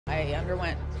I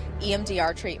underwent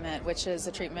EMDR treatment, which is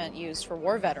a treatment used for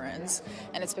war veterans,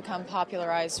 and it's become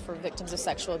popularized for victims of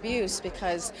sexual abuse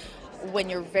because when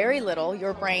you're very little,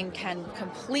 your brain can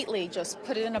completely just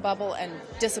put it in a bubble and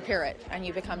disappear it, and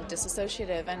you become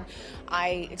dissociative. And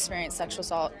I experienced sexual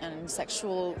assault and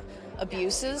sexual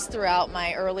abuses throughout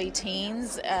my early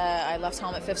teens. I left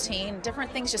home at 15.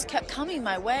 Different things just kept coming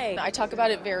my way. I talk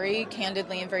about it very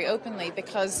candidly and very openly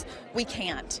because we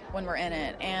can't when we're in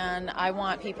it. And I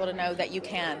want people to know that you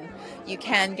can. You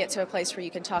can get to a place where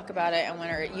you can talk about it and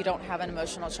when you don't have an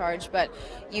emotional charge, but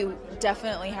you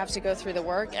definitely have to go through the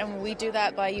work. And we do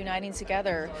that by uniting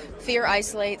together. Fear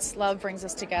isolates, love brings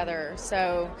us together.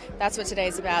 So that's what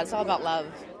today's about. It's all about love.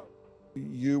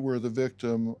 You were the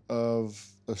victim of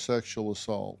a sexual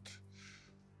assault.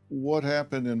 What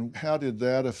happened and how did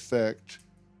that affect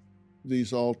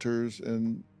these alters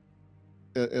and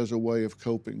as a way of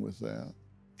coping with that?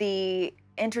 The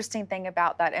interesting thing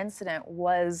about that incident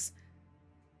was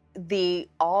the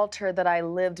alter that I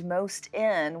lived most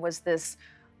in was this,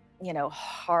 you know,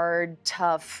 hard,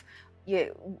 tough,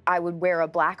 I would wear a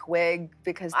black wig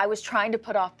because I was trying to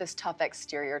put off this tough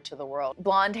exterior to the world.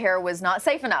 Blonde hair was not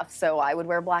safe enough, so I would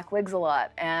wear black wigs a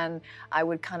lot, and I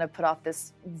would kind of put off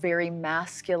this very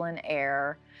masculine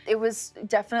air. It was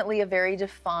definitely a very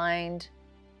defined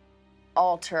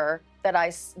alter that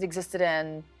I existed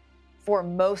in for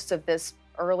most of this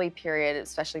early period,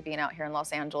 especially being out here in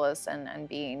Los Angeles and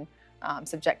being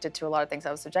subjected to a lot of things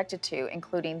I was subjected to,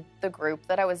 including the group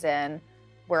that I was in,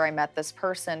 where I met this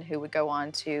person who would go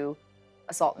on to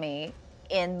assault me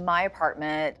in my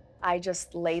apartment. I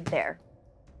just laid there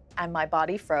and my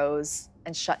body froze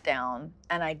and shut down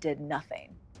and I did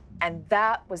nothing. And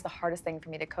that was the hardest thing for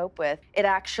me to cope with. It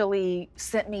actually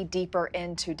sent me deeper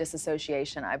into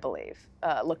disassociation, I believe,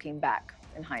 looking back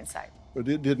in hindsight. But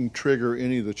it didn't trigger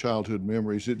any of the childhood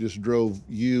memories. It just drove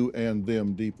you and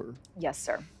them deeper. Yes,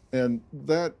 sir. And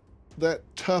that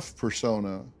tough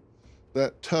persona,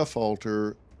 that tough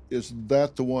alter, is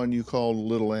that the one you called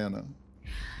Little Anna?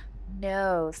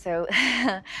 No, so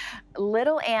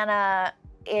Little Anna,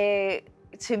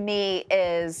 to me,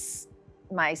 is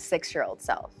my 6-year-old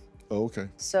self. Oh, okay.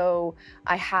 So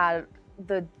I had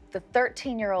the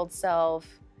 13-year-old self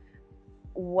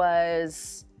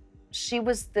she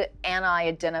was the Anna I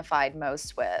identified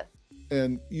most with.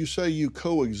 And you say you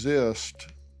coexist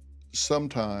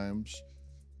sometimes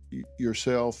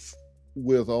yourself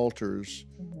with alters,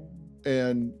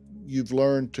 and you've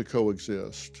learned to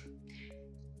coexist.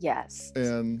 Yes.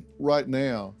 And right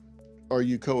now, are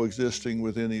you coexisting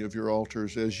with any of your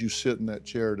alters as you sit in that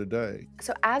chair today?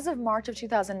 So as of March of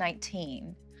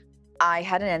 2019, I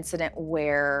had an incident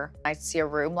where I see a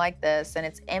room like this and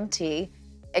it's empty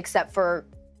except for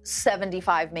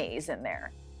 75 me's in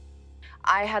there.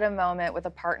 I had a moment with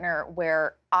a partner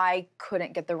where I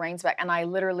couldn't get the reins back, and I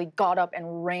literally got up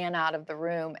and ran out of the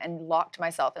room and locked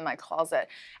myself in my closet.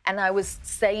 And I was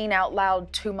saying out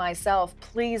loud to myself,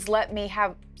 please let me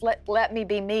me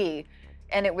be me.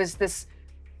 And it was this,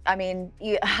 I mean,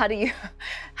 how do you,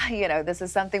 this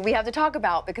is something we have to talk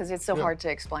about because it's so hard to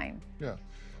explain. Yeah.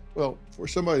 Well, for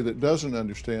somebody that doesn't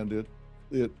understand it,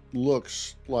 it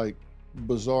looks like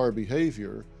bizarre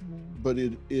behavior, but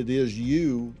it is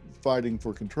you fighting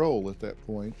for control at that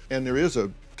point. And there is a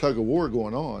tug of war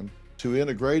going on to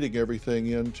integrating everything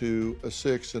into a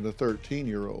 6 and a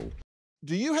 13-year-old.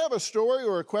 Do you have a story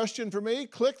or a question for me?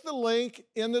 Click the link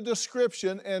in the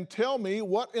description and tell me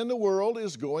what in the world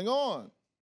is going on.